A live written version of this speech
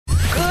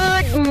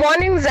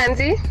Morning,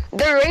 Zanzi.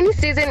 The rainy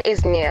season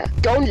is near.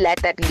 Don't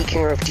let that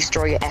leaking roof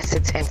destroy your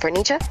assets and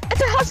furniture. It's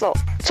a hustle.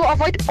 To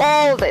avoid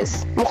all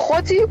this,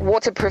 Mokgotsi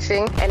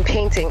waterproofing and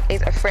painting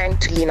is a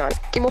friend to lean on.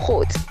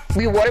 Mokgotsi.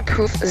 We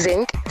waterproof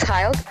zinc,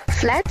 tiled,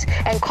 flat,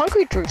 and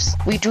concrete roofs.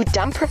 We do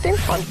dump proofing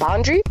on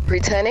boundary,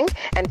 returning,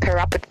 and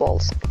parapet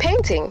walls.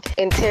 Painting,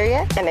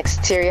 interior and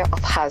exterior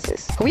of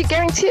houses. We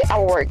guarantee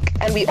our work,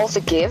 and we also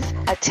give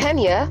a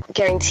 10-year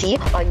guarantee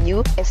on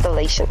new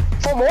installation.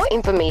 For more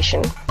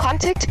information,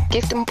 contact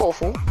Gift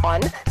Mpofu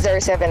on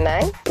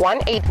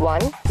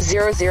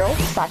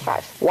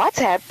 079-181-0055.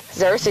 WhatsApp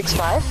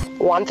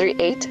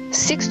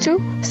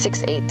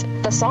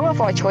 065-138-6268. The song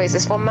of our choice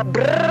is from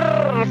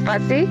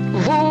Fasi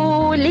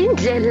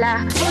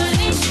Vulindlela.